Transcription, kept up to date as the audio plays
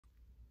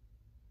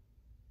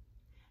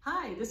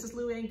Hi, this is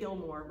Lou Ann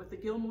Gilmore with the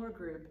Gilmore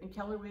Group and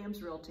Keller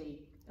Williams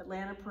Realty,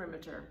 Atlanta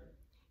Perimeter.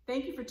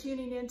 Thank you for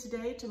tuning in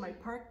today to my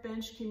Park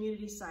Bench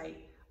community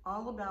site,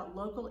 all about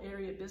local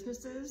area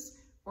businesses,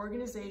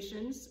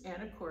 organizations,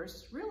 and of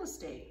course, real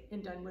estate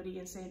in Dunwoody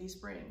and Sandy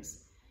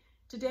Springs.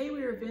 Today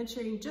we are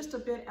venturing just a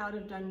bit out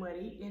of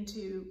Dunwoody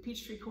into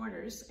Peachtree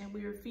Corners, and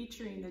we are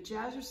featuring the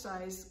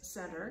Jazzercise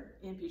Center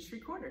in Peachtree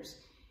Corners.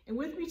 And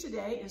with me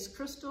today is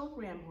Crystal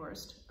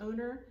Ramhorst,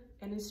 owner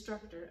and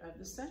instructor of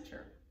the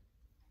center.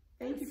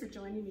 Thank you for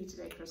joining me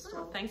today, Crystal.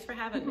 Oh, thanks for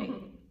having me.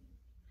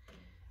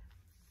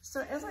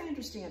 So as I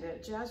understand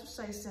it,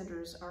 Jazzercise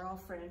centers are all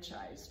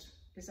franchised.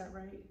 Is that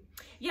right?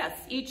 Yes,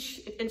 each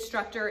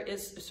instructor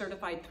is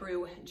certified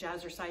through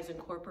Jazzercise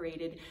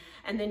Incorporated,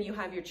 and then you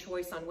have your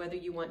choice on whether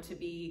you want to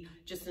be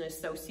just an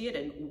associate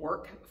and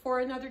work for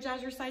another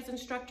Jazzercise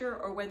instructor,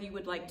 or whether you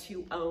would like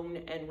to own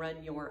and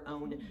run your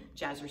own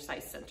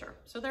Jazzercise center.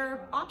 So there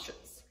are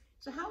options.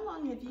 So how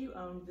long have you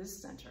owned this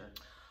center?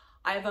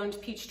 I've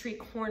owned Peachtree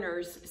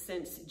Corners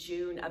since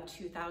June of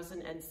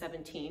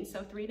 2017,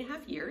 so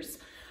 3.5 years.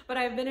 But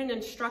I've been an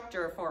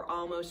instructor for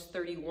almost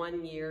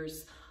 31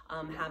 years,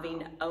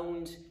 having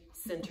owned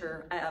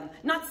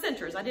not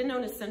centers. I didn't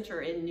own a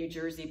center in New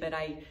Jersey, but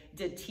I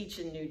did teach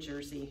in New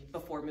Jersey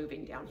before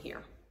moving down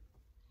here.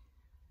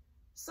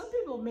 Some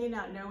people may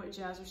not know what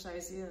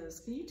Jazzercise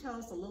is. Can you tell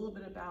us a little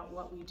bit about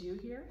what we do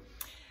here?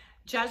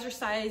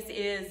 Jazzercise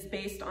is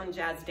based on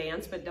jazz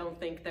dance, but don't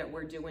think that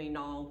we're doing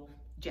all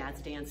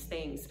jazz dance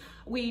things.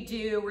 We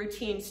do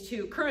routines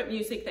to current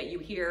music that you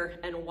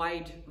hear and a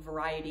wide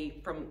variety,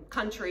 from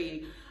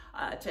country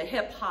to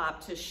hip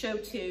hop to show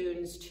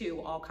tunes to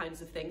all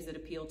kinds of things that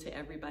appeal to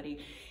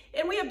everybody.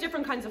 And we have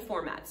different kinds of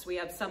formats. We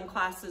have some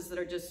classes that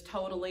are just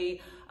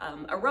totally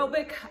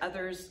aerobic,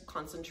 others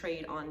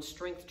concentrate on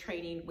strength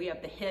training. We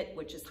have the HIIT,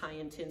 which is high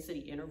intensity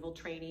interval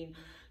training.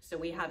 So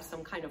we have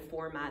some kind of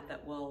format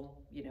that will,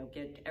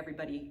 get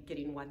everybody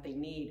getting what they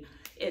need.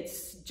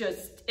 It's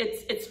just,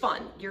 it's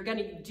fun. You're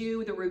gonna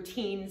do the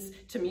routines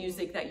to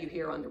music that you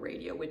hear on the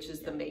radio, which is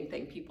the main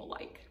thing people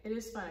like. It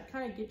is fun. It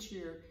kind of gets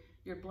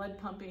your blood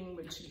pumping,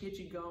 which gets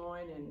you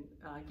going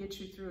and gets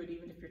you through it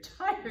even if you're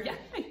tired.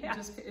 Yeah.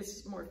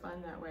 It's more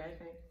fun that way, I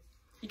think.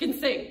 You can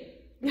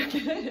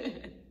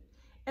sing.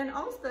 And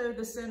although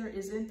the center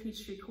is in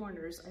Peachtree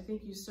Corners, I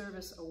think you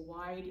service a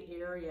wide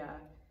area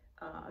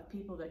of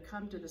people that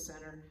come to the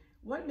center.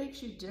 What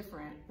makes you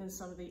different than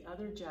some of the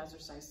other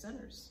Jazzercise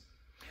centers?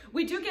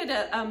 We do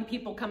get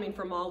people coming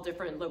from all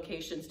different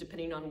locations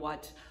depending on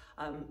what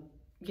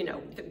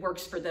that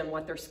works for them,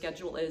 what their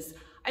schedule is.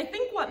 I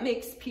think what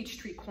makes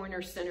Peachtree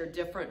Corner Center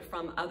different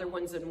from other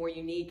ones and more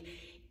unique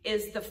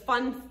is the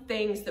fun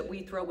things that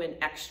we throw in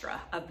extra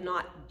of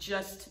not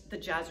just the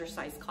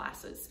Jazzercise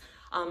classes.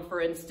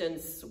 For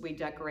instance, we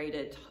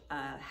decorated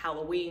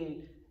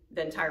Halloween,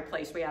 the entire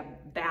place. We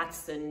have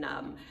bats and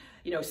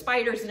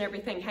spiders and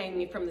everything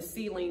hanging from the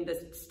ceiling.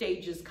 The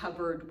stage is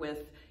covered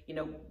with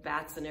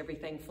bats and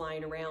everything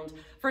flying around.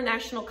 For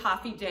National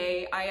Coffee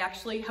Day, I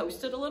actually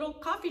hosted a little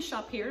coffee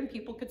shop here, and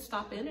people could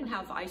stop in and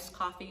have iced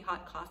coffee,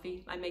 hot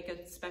coffee. I make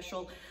a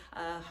special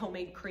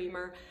homemade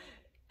creamer.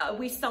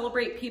 We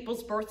celebrate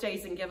people's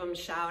birthdays and give them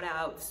shout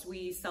outs.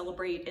 We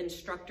celebrate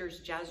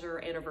instructors'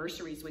 jazzer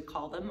anniversaries, we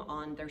call them,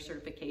 on their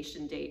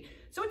certification date.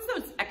 So it's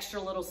those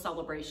extra little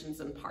celebrations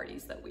and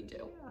parties that we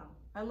do. Yeah.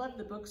 I love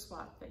the book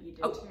swap that you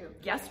did too.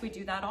 Yes, we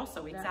do that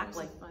also,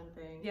 exactly. That was a fun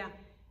thing. Yeah.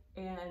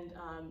 And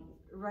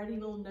writing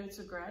little notes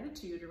of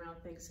gratitude around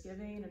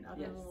Thanksgiving and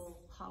other little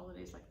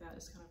holidays like that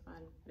is kind of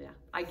fun. Yeah,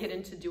 I get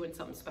into doing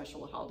something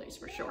special at holidays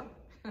for sure.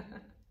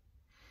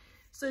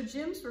 So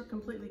gyms were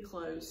completely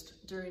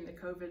closed during the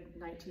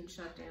COVID-19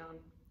 shutdown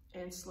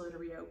and slow to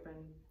reopen.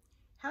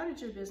 How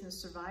did your business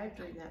survive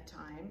during that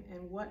time,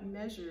 and what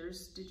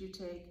measures did you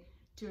take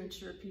to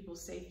ensure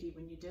people's safety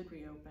when you did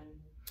reopen?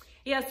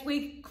 Yes,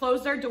 we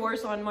closed our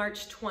doors on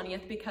March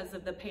 20th because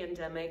of the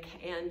pandemic,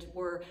 and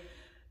were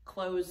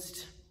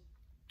closed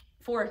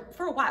for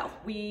a while.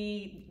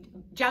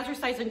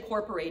 Jazzercise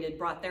Incorporated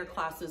brought their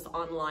classes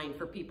online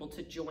for people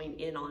to join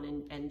in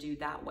on and do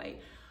that way.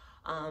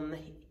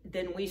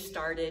 Then we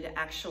started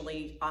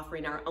actually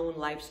offering our own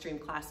live stream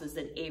classes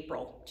in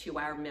April to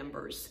our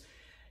members.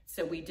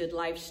 So we did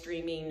live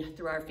streaming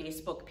through our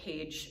Facebook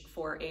page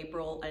for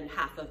April and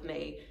half of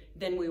May.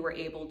 Then we were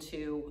able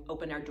to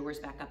open our doors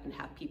back up and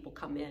have people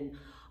come in,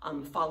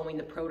 following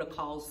the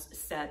protocols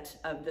set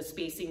of the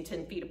spacing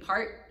 10 feet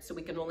apart, so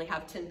we can only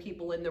have 10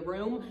 people in the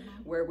room,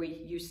 where we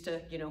used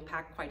to,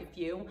 pack quite a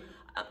few.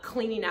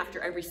 Cleaning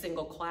after every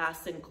single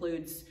class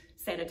includes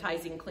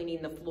sanitizing,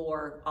 cleaning the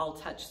floor, all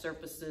touch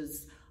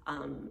surfaces,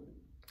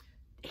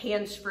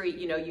 hands-free,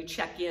 you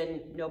check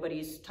in,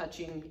 nobody's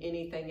touching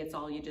anything, it's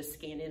all you just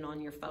scan in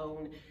on your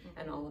phone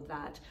and all of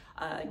that.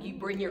 You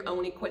bring your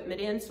own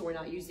equipment in, so we're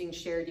not using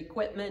shared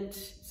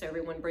equipment, so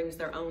everyone brings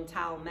their own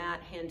towel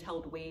mat,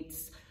 handheld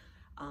weights,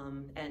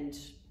 and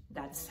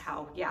that's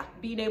how, yeah,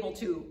 being able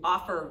to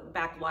offer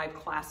back live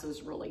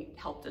classes really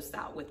helped us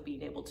out with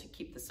being able to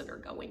keep the center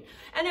going.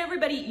 And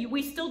everybody,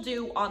 we still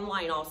do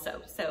online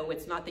also. So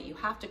it's not that you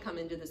have to come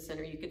into the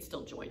center, you could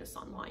still join us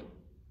online.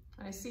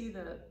 I see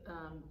the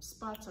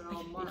spots are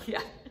all marked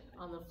yeah.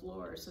 on the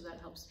floor, so that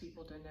helps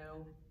people to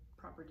know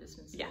proper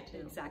distance. Yeah, too.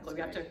 exactly.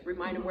 We have to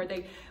remind them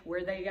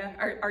where they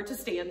are to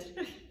stand.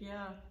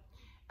 Yeah,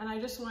 and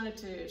I just wanted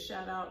to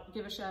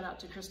give a shout out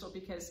to Crystal,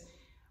 because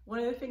one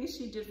of the things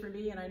she did for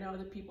me, and I know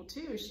other people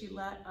too, is she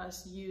let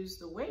us use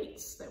the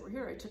weights that were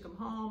here. I took them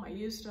home, I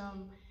used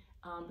them,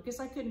 because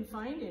I couldn't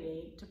find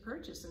any to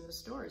purchase in the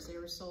stores. They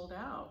were sold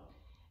out.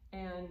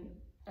 And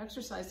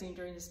exercising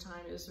during this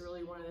time is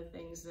really one of the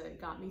things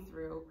that got me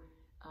through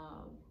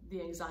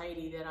the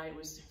anxiety that I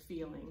was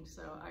feeling.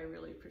 So I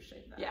really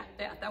appreciate that. Yeah,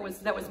 that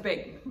was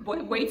big.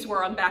 Weights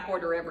were on back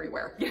order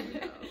everywhere.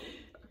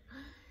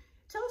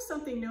 Tell us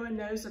something no one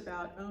knows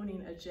about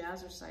owning a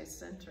Jazzercise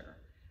center.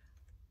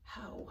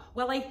 Oh,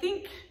 well, I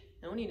think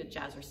owning a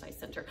Jazzercise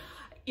center,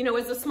 you know,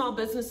 as a small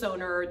business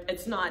owner,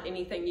 it's not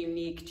anything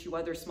unique to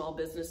other small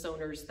business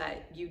owners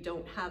that you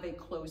don't have a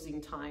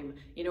closing time.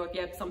 You know, if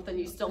you have something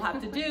you still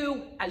have to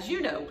do, as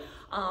you know,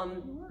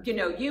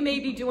 you may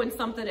be doing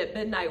something at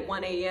midnight,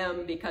 1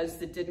 a.m. because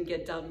it didn't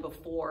get done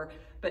before,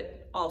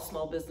 but all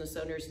small business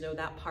owners know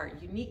that part.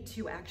 Unique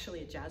to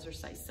actually a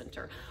Jazzercise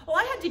center. Well,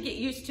 I had to get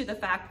used to the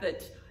fact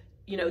that,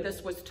 you know,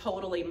 this was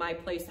totally my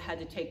place. I had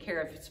to take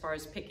care of as far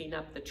as picking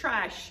up the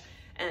trash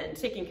and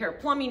taking care of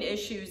plumbing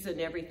issues and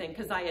everything,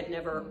 because I had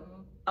never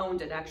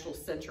owned an actual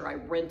center. I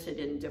rented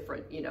in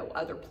different,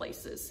 other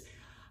places.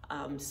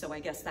 So I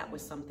guess that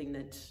was something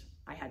that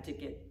I had to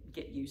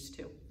get used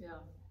to. Yeah.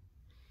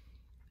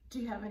 Do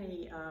you have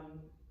any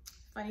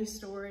funny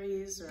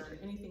stories or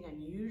anything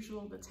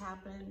unusual that's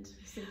happened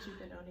since you've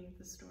been owning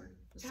the store,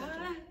 the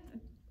center?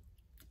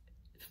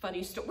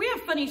 Funny story. We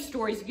have funny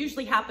stories. It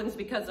usually happens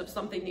because of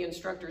something the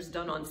instructor's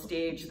done on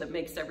stage that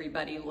makes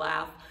everybody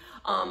laugh.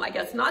 I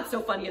guess not so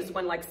funny is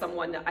when, like,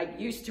 someone that I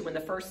used to in the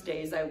first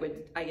days,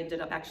 I ended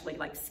up actually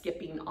like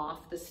skipping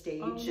off the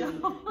stage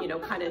and,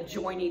 kind of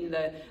joining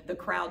the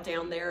crowd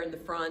down there in the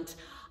front.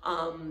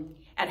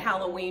 At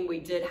Halloween, we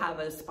did have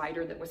a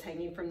spider that was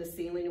hanging from the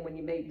ceiling, and when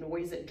you made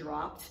noise, it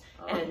dropped.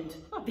 And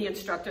the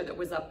instructor that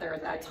was up there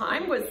at that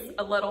time was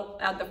a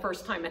little, the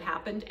first time it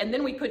happened. And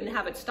then we couldn't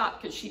have it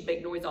stop because she'd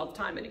make noise all the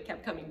time and it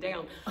kept coming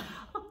down.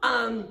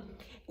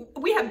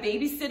 We have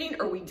babysitting,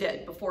 or we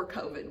did before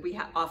COVID. We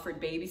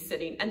offered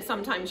babysitting, and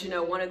sometimes,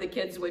 one of the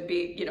kids would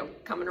be,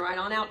 coming right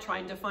on out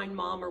trying to find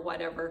mom or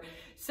whatever.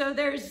 So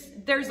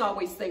there's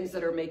always things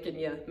that are making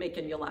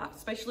you laugh,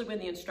 especially when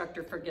the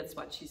instructor forgets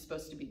what she's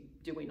supposed to be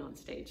doing on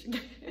stage.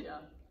 Yeah,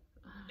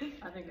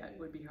 I think that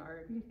would be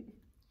hard.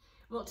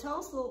 Well, tell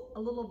us a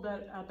little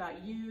bit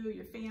about you,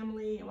 your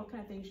family, and what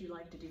kind of things you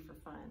like to do for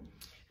fun.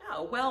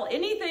 Oh, well,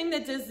 anything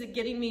that is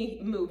getting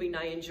me moving,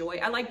 I enjoy.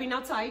 I like being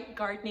outside,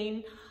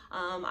 gardening.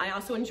 I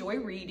also enjoy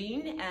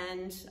reading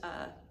and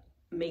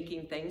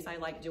making things. I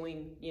like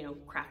doing,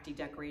 crafty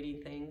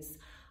decorating things.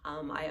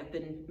 I have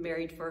been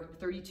married for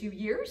 32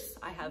 years.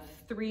 I have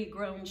 3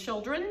 grown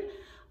children.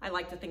 I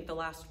like to think the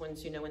last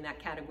one's, in that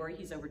category.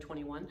 He's over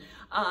 21.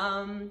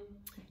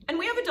 And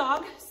we have a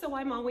dog, so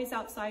I'm always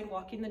outside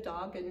walking the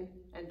dog and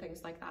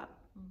things like that.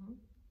 Mm-hmm.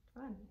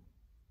 Fun.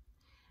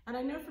 And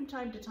I know from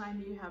time to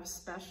time you have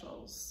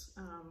specials.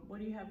 What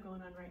do you have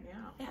going on right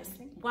now? Yes.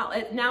 Well,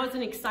 now is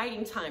an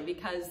exciting time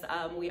because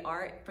we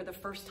are, for the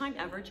first time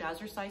ever,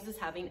 Jazzercise is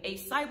having a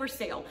cyber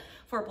sale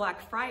for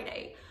Black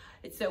Friday.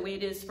 So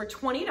it is for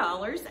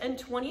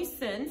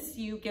 $20.20.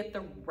 You get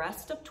the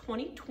rest of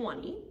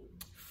 2020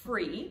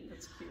 free.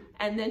 That's cute.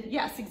 And then,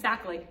 yes,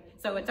 exactly.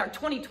 So it's our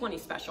 2020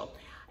 special.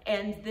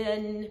 And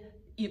then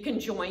you can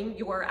join.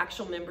 Your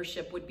actual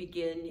membership would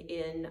begin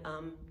in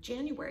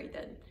January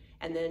then.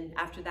 And then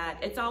after that,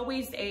 it's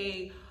always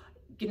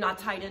you're not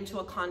tied into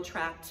a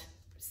contract.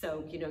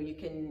 So, you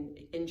can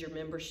end your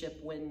membership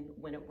when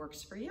it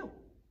works for you.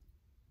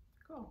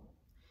 Cool.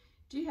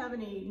 Do you have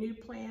any new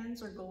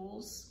plans or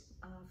goals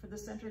for the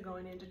center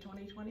going into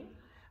 2020?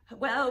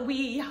 Well,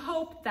 we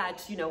hope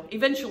that,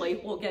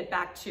 eventually we'll get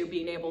back to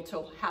being able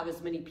to have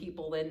as many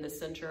people in the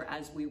center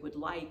as we would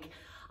like.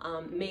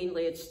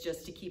 Mainly it's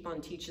just to keep on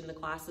teaching the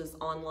classes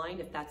online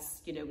if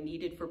that's,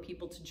 needed for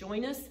people to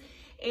join us.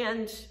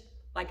 And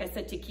like I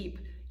said, to keep,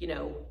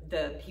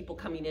 the people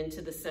coming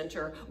into the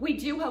center. We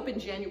do hope in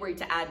January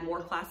to add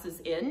more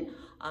classes in,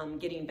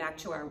 getting back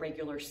to our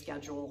regular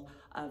schedule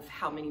of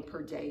how many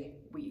per day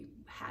we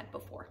had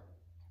before.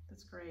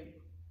 That's great.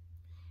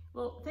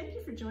 Well, thank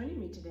you for joining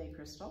me today,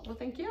 Crystal. Well,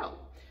 thank you.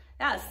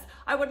 Yes,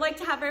 I would like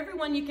to have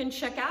everyone, you can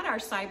check out our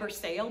cyber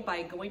sale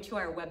by going to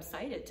our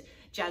website at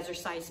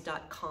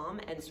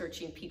jazzercise.com and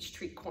searching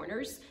Peachtree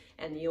Corners,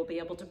 and you'll be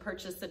able to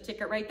purchase the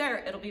ticket right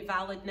there. It'll be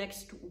valid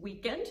next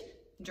weekend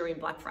during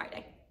Black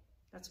Friday.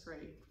 That's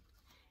great.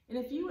 And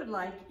if you would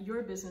like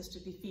your business to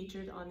be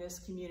featured on this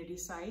community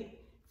site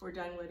for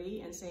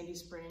Dunwoody and Sandy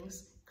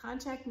Springs,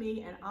 contact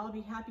me and I'll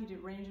be happy to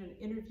arrange an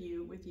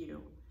interview with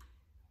you.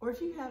 Or if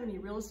you have any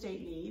real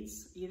estate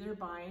needs, either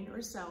buying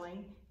or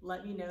selling,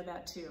 let me know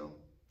that too.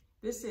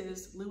 This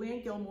is Lou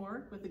Ann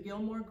Gilmore with the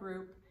Gilmore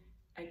Group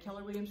and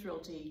Keller Williams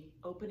Realty,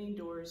 opening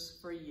doors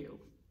for you.